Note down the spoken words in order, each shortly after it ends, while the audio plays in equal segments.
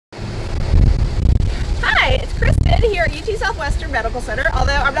excited here at UT Southwestern Medical Center,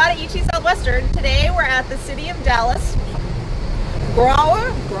 although I'm not at UT Southwestern. Today we're at the City of Dallas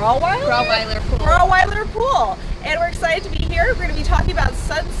Grauweiler Pool. And we're excited to be here. We're going to be talking about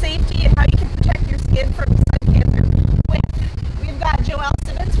sun safety and how you can protect your skin from sun cancer. We've got Joelle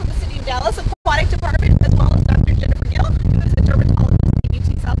Simmons from the City of Dallas Aquatic Department, as well as Dr. Jennifer Gill, who is a dermatologist at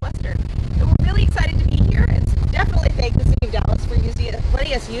UT Southwestern. And we're really excited to be here and definitely thank the City of Dallas for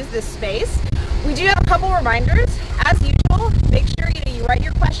letting us use this space. We do have a couple reminders. As usual, make sure you write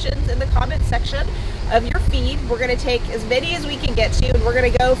your questions in the comment section of your feed. We're going to take as many as we can get to, and we're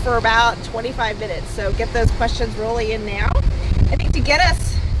going to go for about 25 minutes. So get those questions rolling in now. I think to get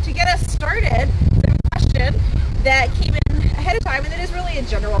us started, there's a question that came in ahead of time, and it is really a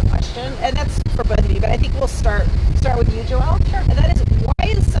general question, and that's for both of you. But I think we'll start with you, Joelle. Sure. And that is, why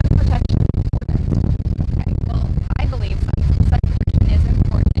is sun protection important? Okay. Well, I believe sun protection is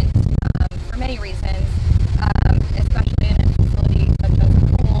important for many reasons, especially in a facility such as a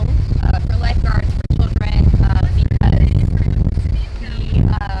pool, for lifeguards, for children, because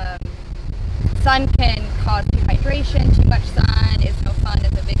the sun can cause dehydration. Too much sun is no fun.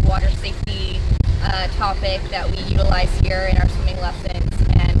 It's a big water safety topic that we utilize here in our swimming lessons,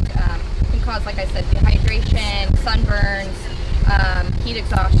 and can cause, like I said, dehydration, sunburns, heat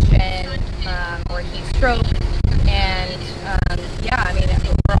exhaustion, or heat stroke. And yeah, I mean,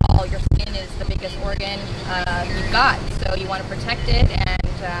 overall, your skin is the biggest organ you've got, so you want to protect it and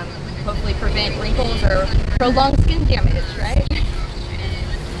hopefully prevent wrinkles or prolonged skin damage, right?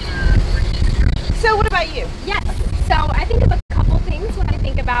 So what about you? Yes, so I think of a couple things when I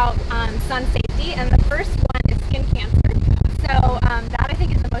think about sun safety, and the first one is skin cancer. So that I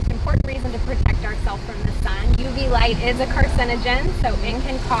think is the most important reason to protect ourselves from the sun. UV light is a carcinogen, so it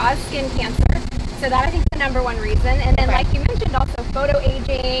can cause skin cancer. So that I think is the number one reason. And then like you mentioned, also photo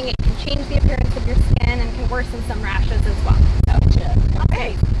aging, it can change the appearance of your skin and can worsen some rashes as well. So,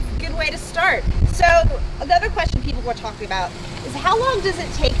 okay, good way to start. So another question people were talking about is, how long does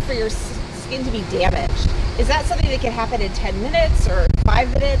it take for your skin to be damaged? Is that something that can happen in 10 minutes or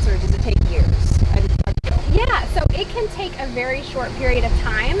 5 minutes, or does it take years? Yeah, so it can take a very short period of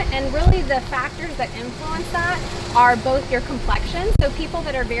time, and really the factors that influence that are both your complexion. So people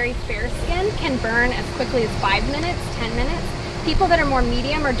that are very fair skinned can burn as quickly as 5 minutes, 10 minutes. People that are more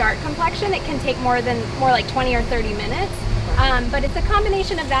medium or dark complexion, it can take more like 20 or 30 minutes. But it's a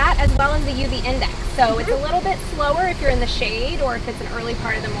combination of that as well as the UV index. So it's a little bit slower if you're in the shade or if it's an early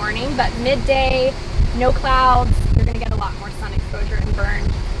part of the morning, but midday, no clouds, you're going to get a lot more sun exposure and burn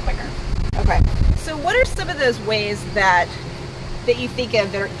quicker. Okay. So what are some of those ways that you think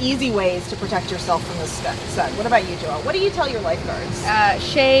of that are easy ways to protect yourself from the sun? What about you, Joelle? What do you tell your lifeguards?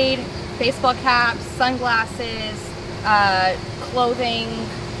 Shade, baseball caps, sunglasses, clothing,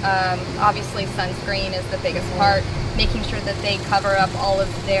 obviously sunscreen is the biggest part, making sure that they cover up all of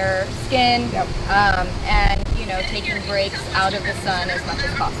their skin, and taking breaks out of the sun as much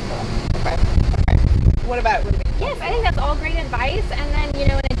as possible. Okay. What about you? Yes, I think that's all great advice. And then,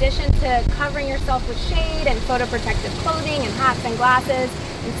 in addition to covering yourself with shade and photoprotective clothing and hats and glasses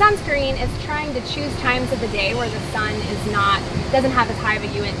and sunscreen, is trying to choose times of the day where the sun doesn't have as high of a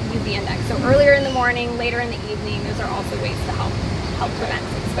UV index. So earlier in the morning, later in the evening, those are also ways to help prevent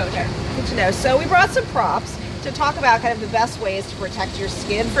exposure. Good to know. So we brought some props to talk about kind of the best ways to protect your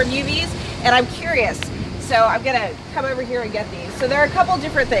skin from UVs, and I'm curious. So I'm going to come over here and get these. So there are a couple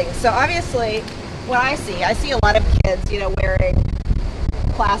different things. So obviously, what I see a lot of kids, wearing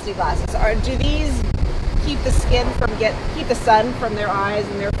plastic glasses. Do these keep the sun from their eyes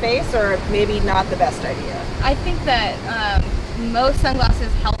and their face, or maybe not the best idea? I think that most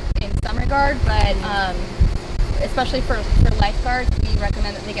sunglasses help in some regard, but especially for lifeguards, we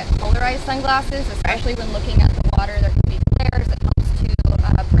recommend that they get polarized sunglasses, especially when looking at the water. There can be flares. It helps to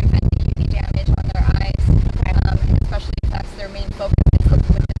prevent the UV damage on their eyes, and especially if that's their main focus, which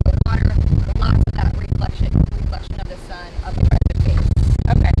is the water. Lots of that reflection of the sun up in the face.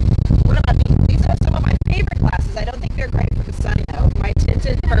 Okay. What about these? These are some of my favorite glasses. I don't think they're great for the sun, though. My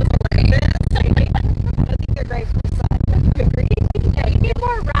tinted purple lenses. I don't think they're great for the sun. Do you agree? Yeah, you need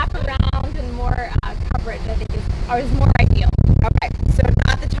more wraparound and more coverage, I think, is more ideal. Okay, so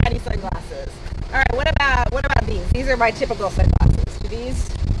not the tiny sunglasses. All right, what about these? These are my typical sunglasses. Do these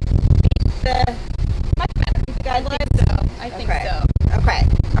meet the guidelines? I think so. Okay.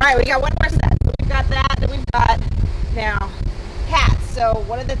 All right, we got one more set. So we've got that, and we've got now hats. So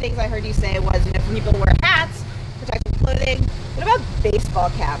one of the things I heard you say was, for people who wear hats, protective clothing. What about baseball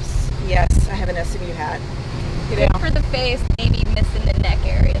caps? Yes, I have an SMU hat. Good for the face, maybe missing the neck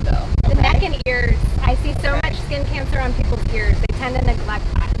area though. The neck and ears. I see so much skin cancer on people's ears. They tend to neglect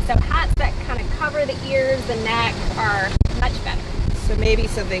that. So hats that kind of cover the ears, the neck are much better. So maybe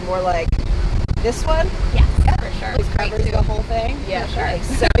something more like this one? Yes, for sure. It covers the whole thing? Yeah, For sure. Okay,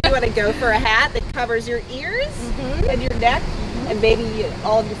 so you want to go for a hat that covers your ears and your neck and maybe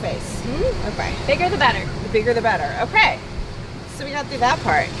all of your face. Okay. Bigger the better. The bigger the better. Okay. So we got through that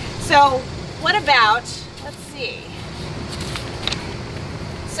part. So what about, let's see.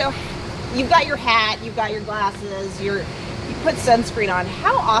 So you've got your hat, you've got your glasses, you put sunscreen on.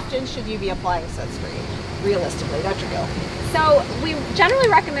 How often should you be applying sunscreen, realistically, Dr. Gill? So we generally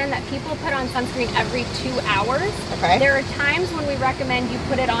recommend that people put on sunscreen every 2 hours. Okay. There are times when we recommend you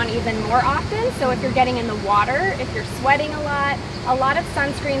put it on even more often. So if you're getting in the water, if you're sweating a lot of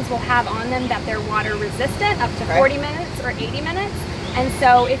sunscreens will have on them that they're water resistant up to 40 minutes or 80 minutes. And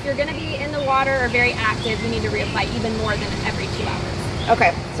so if you're going to be in the water or very active, you need to reapply even more than every 2 hours.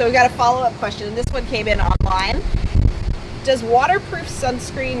 Okay, so we've got a follow-up question, and this one came in online. Does waterproof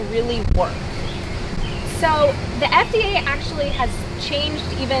sunscreen really work? So the FDA actually has changed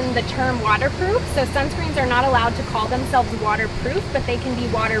even the term waterproof. So sunscreens are not allowed to call themselves waterproof, but they can be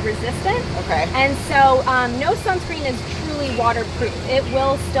water resistant. Okay. And so no sunscreen is truly waterproof. It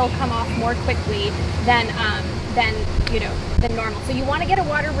will still come off more quickly than normal. So you want to get a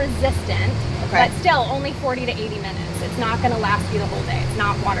water resistant, but still only 40 to 80 minutes. It's not going to last you the whole day. It's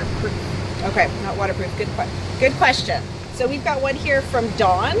not waterproof. Okay, not waterproof. Good question. So we've got one here from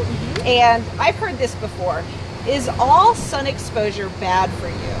Dawn, and I've heard this before. Is all sun exposure bad for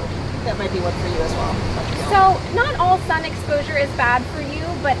you? That might be one for you as well, Dr. Gill. So not all sun exposure is bad for you,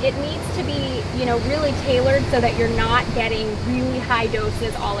 but it needs to be, really tailored so that you're not getting really high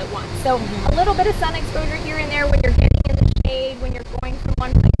doses all at once. So a little bit of sun exposure here and there when you're getting in the shade, when you're going from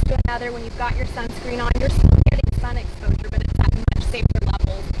one place to another, when you've got your sunscreen on, you're still getting sun exposure, but it's at much safer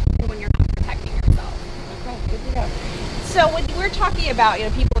levels than when you're not protecting yourself. Okay, good to know. So when we're talking about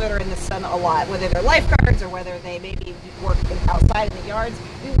people that are in the sun a lot, whether they're lifeguards or whether they maybe work outside in the yards,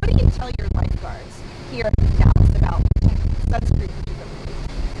 what do you tell your lifeguards here in Dallas about sunscreen particularly?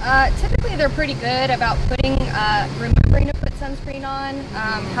 Typically they're pretty good about remembering to put sunscreen on.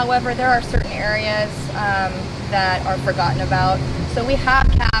 However, there are certain areas that are forgotten about. So we have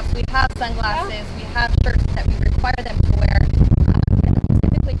caps, we have sunglasses, we have shirts that we require them to wear. And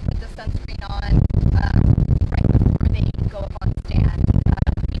typically put the sunscreen on right before they go up on stand.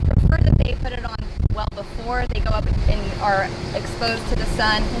 We prefer that they put it on well before they go up and are exposed to the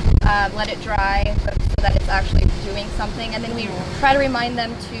sun, let it dry so that it's actually doing something, and then we try to remind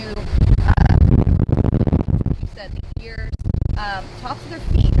them to, you said, the ears, tops of their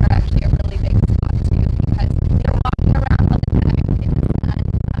feet are actually a really big spot too, because they're walking around all the time in the sun,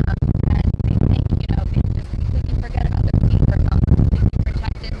 and they think, they just completely forget about their feet. They're not completely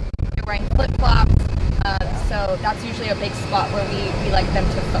protected. They're wearing flip-flops, so that's usually a big spot where we like them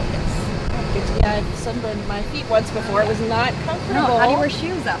to focus. Yeah, I've sunburned my feet once before. It was not comfortable. No, how do you wear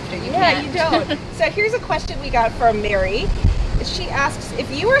shoes after? You Yeah, can't. you don't. So here's a question we got from Mary. She asks, if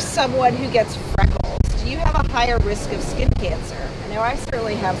you are someone who gets freckles, do you have a higher risk of skin cancer? I know I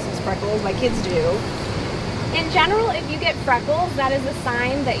certainly have some freckles. My kids do. In general, if you get freckles, that is a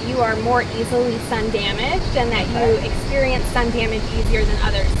sign that you are more easily sun damaged and that you experience sun damage easier than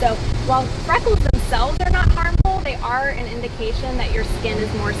others. So while freckles themselves are not harmful, they are an indication that your skin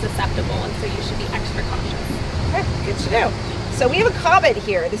is more susceptible, and so you should be extra cautious. Okay, good to know. So we have a comment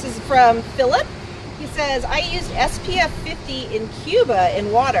here. This is from Philip. He says, I used SPF 50 in Cuba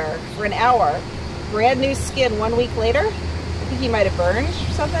in water for an hour. Brand new skin 1 week later. I think he might have burned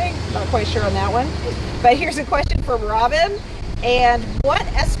or something. Not quite sure on that one. But here's a question from Robin. And what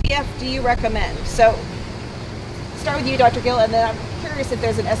SPF do you recommend? So start with you, Dr. Gill, and then I'm curious if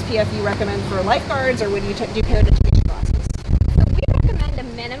there's an SPF you recommend for lifeguards or when you do parentification classes. So we recommend a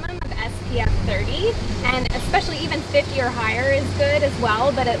minimum of SPF 30, and especially even 50 or higher is good as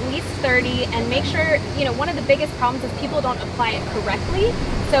well, but at least 30. And make sure, one of the biggest problems is people don't apply it correctly.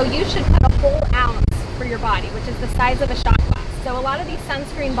 So you should put a whole ounce for your body, which is the size of a shot glass. So a lot of these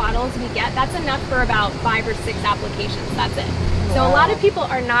sunscreen bottles we get, that's enough for about 5 or 6 applications. That's it. So a lot of people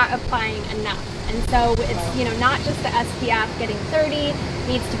are not applying enough. And so it's, not just the SPF getting 30,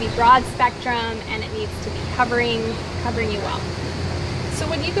 needs to be broad spectrum, and it needs to be covering you well. So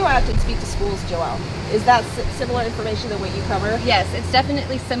when you go out and speak to schools, Joelle, is that similar information than what you cover? Yes, it's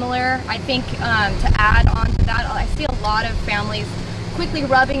definitely similar. I think to add on to that, I see a lot of families quickly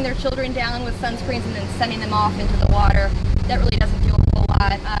rubbing their children down with sunscreens and then sending them off into the water. That really doesn't do a whole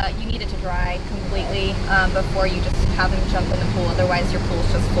lot. You need it to dry completely before you just have them jump in the pool. Otherwise, your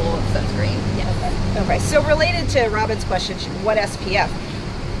pool's just full of sunscreen. Yes. Okay. So related to Robin's question, what SPF?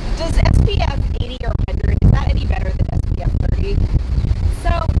 Does SPF 80 or 100, is that any better than SPF 30? So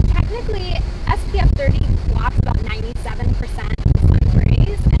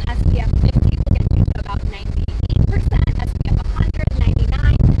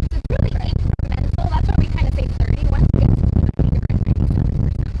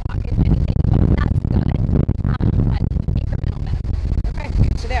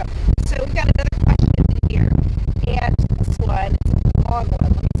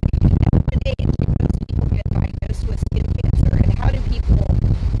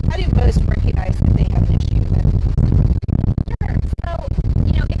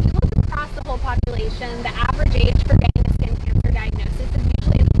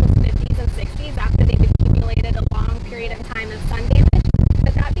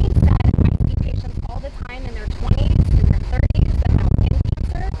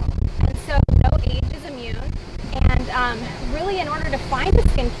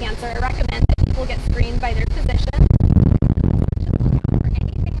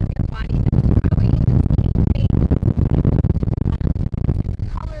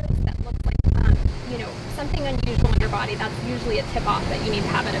tip off that you need to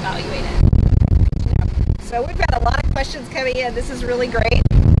have it evaluated. So we've got a lot of questions coming in. This is really great.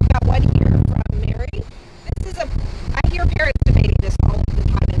 We've got one here from Mary. I hear parents debating this all of the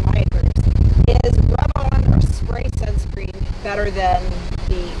time in my groups. Is rub-on or spray sunscreen better than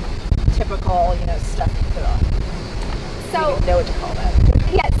the typical, stuff you put on? So, you don't know what to call that.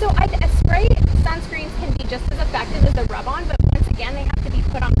 Yeah, so spray sunscreens can be just as effective as a rub-on, but once again, they have to be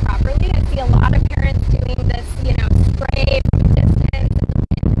put on properly. I see a lot of parents doing this, spray from a distance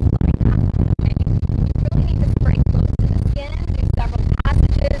and blowing half away. You really need to spray close to the skin, do several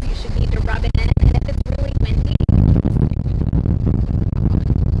passages. You should need to rub it in, and if it's really windy,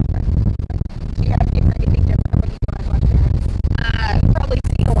 do you have anything different when you go and watch parents? You've probably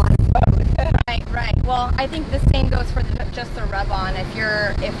seen a lot of both. Right. Well, I think the same goes for just the rub-on. If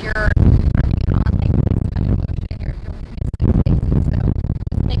you're rubbing it on like special motion, you're missing places. So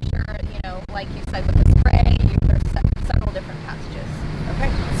just make sure, like you said with the spray, there's several different passages. Okay,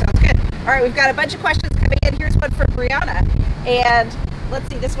 sounds good. All right, we've got a bunch of questions coming in. Here's one from Brianna. And let's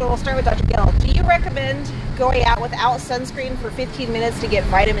see, this one, we'll start with Dr. Gill. Do you recommend going out without sunscreen for 15 minutes to get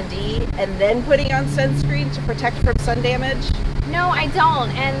vitamin D and then putting on sunscreen to protect from sun damage? no, I don't.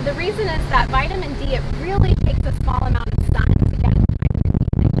 And the reason is that vitamin D, it really takes a small amount of sun to get the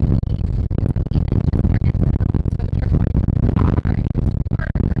vitamin D that you need. So if you're going to the bar, or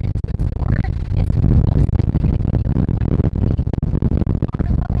into a store, it's most likely going to give you enough vitamin D. If you are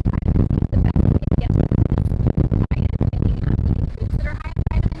low in vitamin D, the best way to get that is diet, eating foods that are high in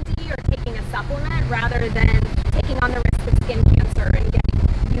vitamin D, or taking a supplement rather than taking on the risk of skin cancer and getting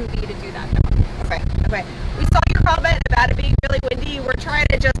UV to do that job. Okay. We saw your comment about it being really windy. We're trying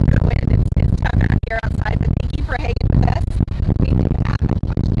to adjust to the wind. It's tough out here outside, but thank you for hanging with us. We do have a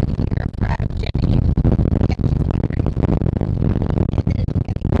question here from Jenny. Yeah, she's wondering.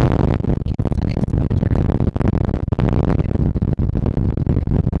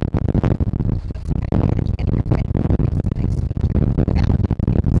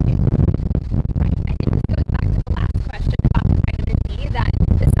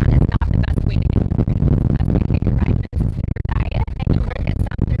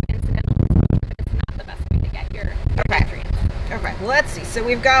 Let's see. So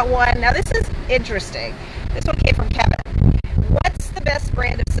we've got one. Now this is interesting. This one came from Kevin. What's the best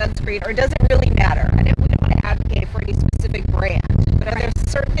brand of sunscreen, or does it really matter? We don't want to advocate for any specific brand, but are there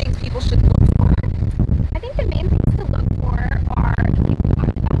certain things people should look for? I think the main things to look for are, like we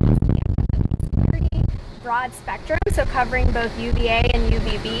talked about last week, a pretty broad spectrum, so covering both UVA and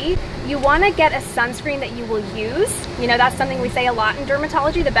UVB. You want to get a sunscreen that you will use. That's something we say a lot in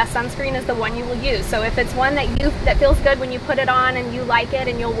dermatology. The best sunscreen is the one you will use. So if it's one that feels good when you put it on and you like it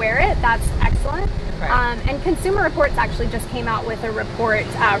and you'll wear it, that's excellent. Okay. And Consumer Reports actually just came out with a report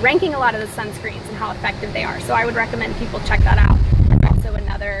ranking a lot of the sunscreens and how effective they are. So I would recommend people check that out. That's also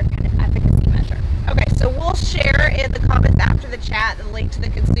another kind of efficacy measure. Okay, so we'll share in the comments after the chat the link to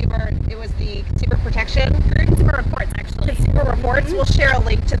the it was the Consumer Protection Group? Consumer Reports, actually. Consumer Reports. We'll share a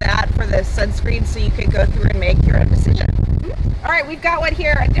link to that for the sunscreen so you can go through and make your own decision. All right, we've got one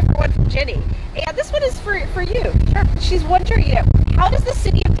here, a different one from Jenny. And this one is for you. Sure. She's wondering, how does the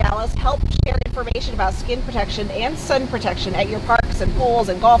city of Dallas help share information about skin protection and sun protection at your parks and pools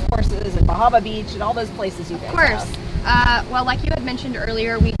and golf courses and Bahama Beach and all those places you guys Of course. have? Well, like you had mentioned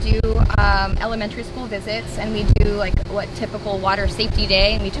earlier, we do elementary school visits, and we do typical water safety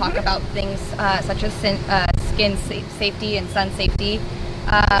day, and we talk about things such as skin safety and sun safety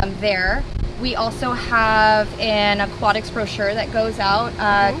there. We also have an aquatics brochure that goes out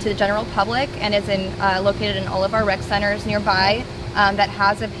to the general public and is located in all of our rec centers nearby. That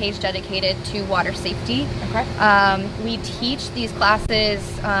has a page dedicated to water safety. Okay. We teach these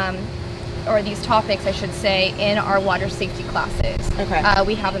classes, or these topics, I should say, in our water safety classes. Okay.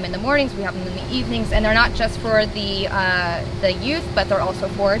 We have them in the mornings, we have them in the evenings, and they're not just for the youth, but they're also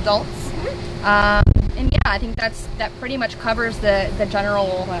for adults. And yeah, I think that pretty much covers the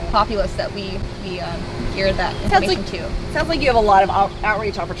general populace that we gear that information to. Sounds like you have a lot of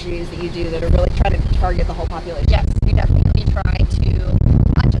outreach opportunities that you do that are really trying to target the whole population. Yes, we definitely try to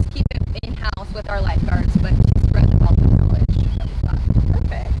not just keep it in-house with our lifeguards, but to spread the wealth of knowledge that we've got.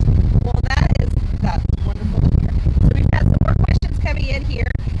 Perfect. Well, that's wonderful to hear. So we've got some more questions coming in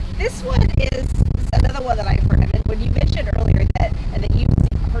here. This one is another one that I've heard of. And when you mentioned earlier that you've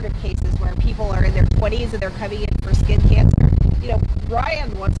heard of cases where people are in their 20s and they're coming in for skin cancer,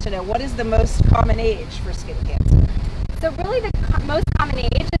 Brian wants to know, what is the most common age for skin cancer? So really the most common age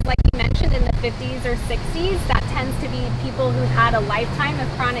is, like you mentioned, in the 50s or 60s. That tends to be people who've had a lifetime of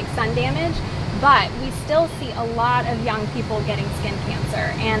chronic sun damage. but we still see a lot of young people getting skin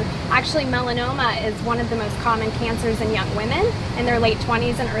cancer. And actually melanoma is one of the most common cancers in young women in their late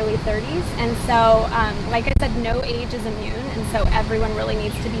 20s and early 30s. And so, like I said, no age is immune. And so everyone really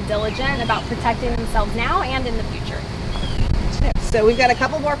needs to be diligent about protecting themselves now and in the future. So we've got a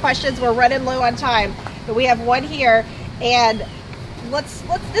couple more questions. We're running low on time, but we have one here, and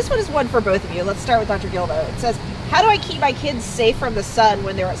this one is one for both of you. Let's start with Dr. Gill, though. It says, how do I keep my kids safe from the sun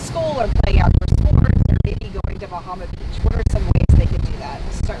when they're at school or playing outdoor sports or maybe going to Bahama Beach? What are some ways they can do that?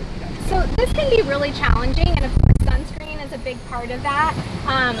 Let's start with you, Dr. Gill. So this can be really challenging, and of course sunscreen is a big part of that.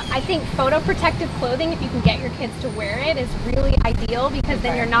 I think photoprotective clothing, if you can get your kids to wear it, is really ideal, because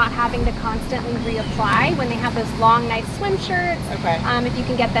then you're not having to constantly reapply when they have those long, nice swim shirts. If you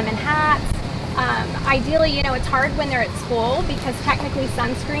can get them in hats. Ideally, it's hard when they're at school, because technically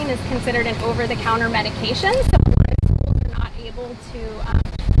sunscreen is considered an over-the-counter medication, so a lot of schools are not able to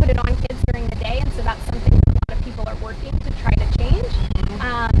put it on kids during the day, and so that's something that a lot of people are working to try to change.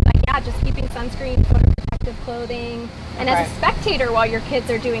 But yeah, just keeping sunscreen, photoprotective clothing, and as a spectator while your kids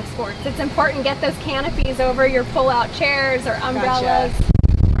are doing sports, it's important, get those canopies over your pull-out chairs or umbrellas.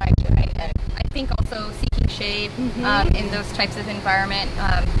 Right. I think also seeking shade in those types of environment,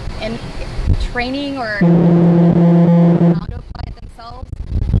 and training or how to apply it themselves,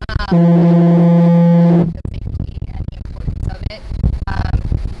 the safety and the importance of it.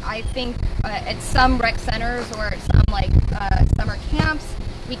 I think at some rec centers or at some summer camps,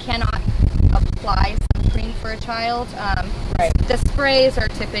 we cannot apply sunscreen for a child. The sprays are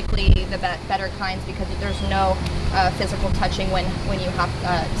typically the better kinds, because there's no physical touching when you have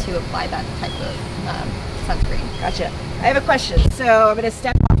to apply that type of sunscreen. Gotcha. I have a question. So I'm going to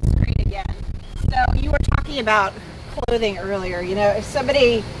step off the screen again. So you were talking about clothing earlier. If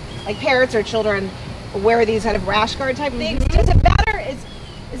somebody, like parents or children, wear these kind of rash guard type things, does it matter?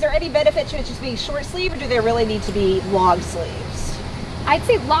 Is there any benefit to it just being short sleeve, or do they really need to be long sleeves? I'd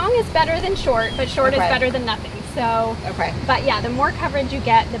say long is better than short, but short is better than nothing. So, but yeah, the more coverage you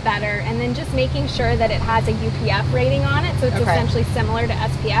get, the better. And then just making sure that it has a UPF rating on it, so it's essentially similar to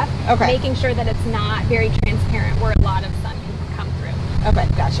SPF. Making sure that it's not very transparent, where a lot of sun can come through. Okay,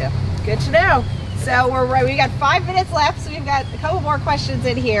 gotcha. Good to know. So we got 5 minutes left, so we've got a couple more questions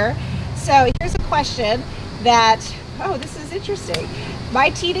in here. So here's a question that, this is interesting. My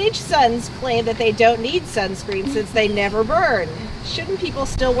teenage sons claim that they don't need sunscreen since they never burn. Shouldn't people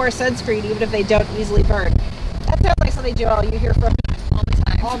still wear sunscreen even if they don't easily burn? That sounds like something, Joelle, you hear from All the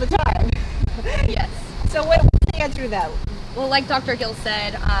time. all the time. Yes. So what's the answer to that? Well, like Dr. Gill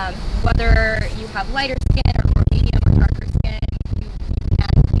said, whether you have lighter skin or more medium or darker skin, you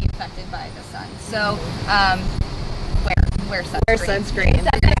can be affected by the sun. So wear sunscreen. Wear sunscreen. It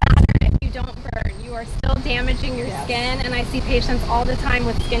doesn't matter if you don't burn. You are still damaging your skin, and I see patients all the time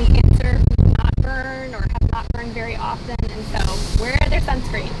with skin cancer who do not burn or have not burned very often, and so wear their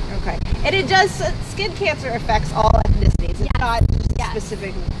sunscreen. Okay. And it does, skin cancer affects all ethnicities. It's not just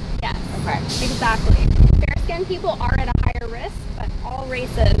specific. Yes. Okay. Exactly. Fair skin people are at a higher risk, but all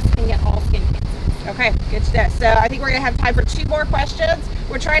races can get all skin cancers. Okay, good to know. So I think we're going to have time for 2 more questions.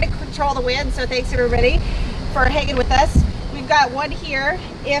 We're trying to control the wind, so thanks everybody for hanging with us. We've got one here.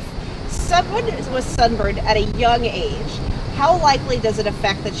 If someone was sunburned at a young age, how likely does it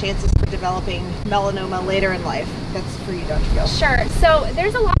affect the chances for developing melanoma later in life? That's for you, Dr. Gill. Sure. So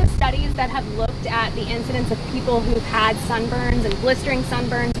there's a lot of studies that have looked at the incidence of people who've had sunburns and blistering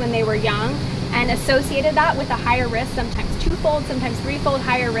sunburns when they were young, and associated that with a higher risk, sometimes 2-fold, sometimes 3-fold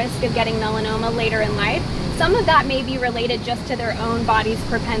higher risk of getting melanoma later in life. Some of that may be related just to their own body's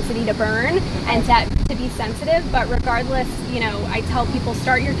propensity to burn and to be sensitive, but regardless, I tell people,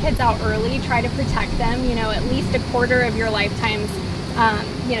 start your kids out early, try to protect them. At least a quarter of your lifetime's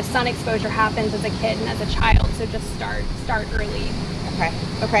sun exposure happens as a kid and as a child, so just start early.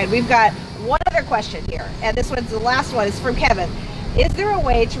 Okay, we've got one other question here, and this one's the last one. It's from Kevin. Is there a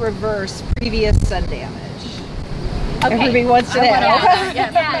way to reverse previous sun damage? Okay. Everybody wants to know.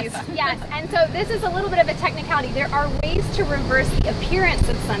 Yes. And so this is a little bit of a technicality. There are ways to reverse the appearance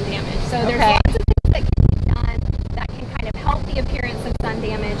of sun damage. So there's lots of things that can be done that can kind of help the appearance of sun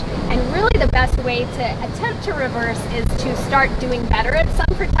damage. And really the best way to attempt to reverse is to start doing better at sun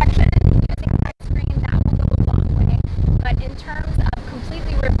protection. Using sunscreen, that will go a long way. But in terms of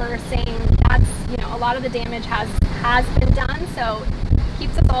completely reversing, that's, a lot of the damage has been done. So it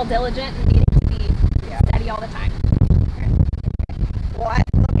keeps us all diligent and needing to be steady all the time. Well,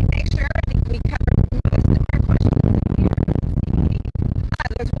 let me make sure. I think we covered most of our questions here.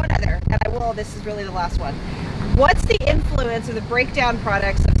 There's one other, and this is really the last one. What's the influence of the breakdown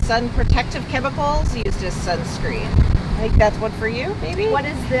products of sun protective chemicals used as sunscreen? think that's one for you, maybe? What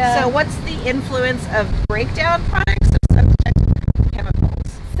is the... So what's the influence of breakdown products of sun protective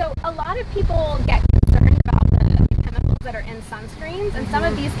chemicals? So a lot of people get concerned about the chemicals that are in sunscreens, and some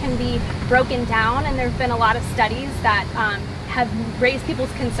of these can be broken down, and there have been a lot of studies that have raised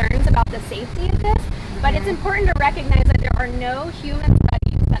people's concerns about the safety of this. But it's important to recognize that there are no human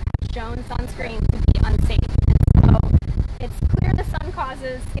studies that have shown sunscreen to be unsafe. And so it's clear the sun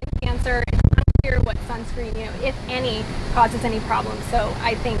causes skin cancer. It's unclear what sunscreen, if any, causes any problems. So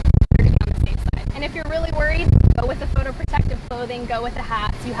I think better to be on the safe side. And if you're really worried, go with the photoprotective clothing, go with the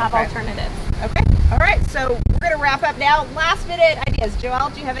hats. You have alternatives. Okay. All right. So we're going to wrap up now. Last minute ideas.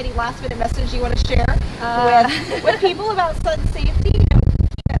 Joelle, do you have any last minute message you want to share with people about sun safety?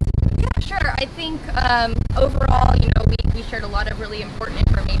 Yeah, sure. I think overall, we shared a lot of really important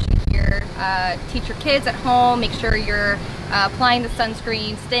information here. Teach your kids at home. Make sure you're applying the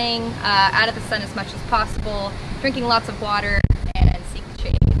sunscreen, staying out of the sun as much as possible, drinking lots of water, and seek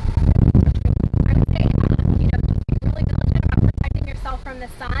shade. I would say, just be really diligent about protecting yourself from the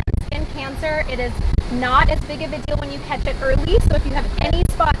sun. Skin cancer, it is not as big of a deal when you catch it early. So if you have any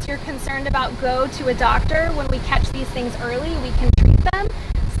spots you're concerned about, go to a doctor. When we catch these things early, we can treat them.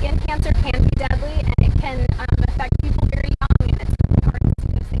 Skin cancer can be deadly, and it can affect people very young, and it's really hard to see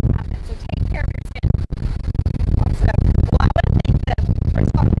those things happen. So take care of your skin. Awesome. Well, I want to thank first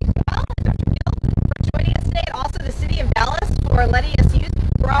of all, Joelle and Dr. Gill for joining us today, and also the City of Dallas for letting us use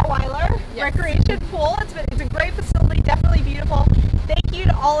Brauweiler Recreation Pool. It's a great facility, definitely beautiful. Thank you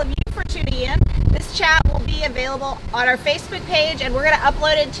to all of you for tuning in. This chat will be available on our Facebook page, and we're going to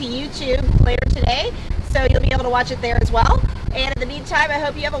upload it to YouTube later today, so you'll be able to watch it there as well. And in the meantime, I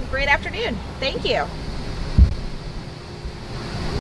hope you have a great afternoon. Thank you.